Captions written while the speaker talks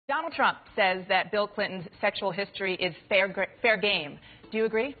Donald Trump says that Bill Clinton's sexual history is fair game. Do you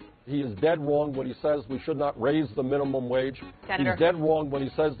agree? He is dead wrong when he says we should not raise the minimum wage. Senator. He's dead wrong when he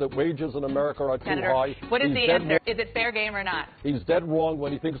says that wages in America are too Senator, high. what is He's the answer? Is it fair game or not? He's dead wrong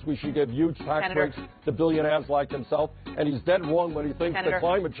when he thinks we should give huge tax Senator. breaks to billionaires like himself. And he's dead wrong when he thinks Senator. that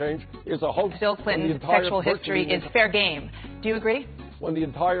climate change is a hoax. Bill Clinton's sexual history is fair game. Do you agree? When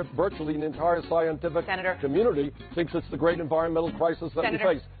virtually the entire scientific Senator. community thinks it's the great environmental crisis that Senator,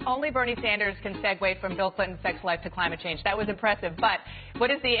 we face. only Bernie Sanders can segue from Bill Clinton's sex life to climate change. That was impressive. But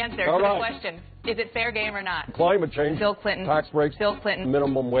what is the answer to the question? Is it fair game or not? Climate change, Bill Clinton, tax breaks, Bill Clinton,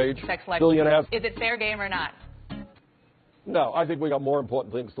 minimum wage, sex life. billionaires. Is it fair game or not? No, I think we got more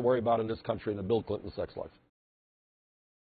important things to worry about in this country than Bill Clinton's sex life.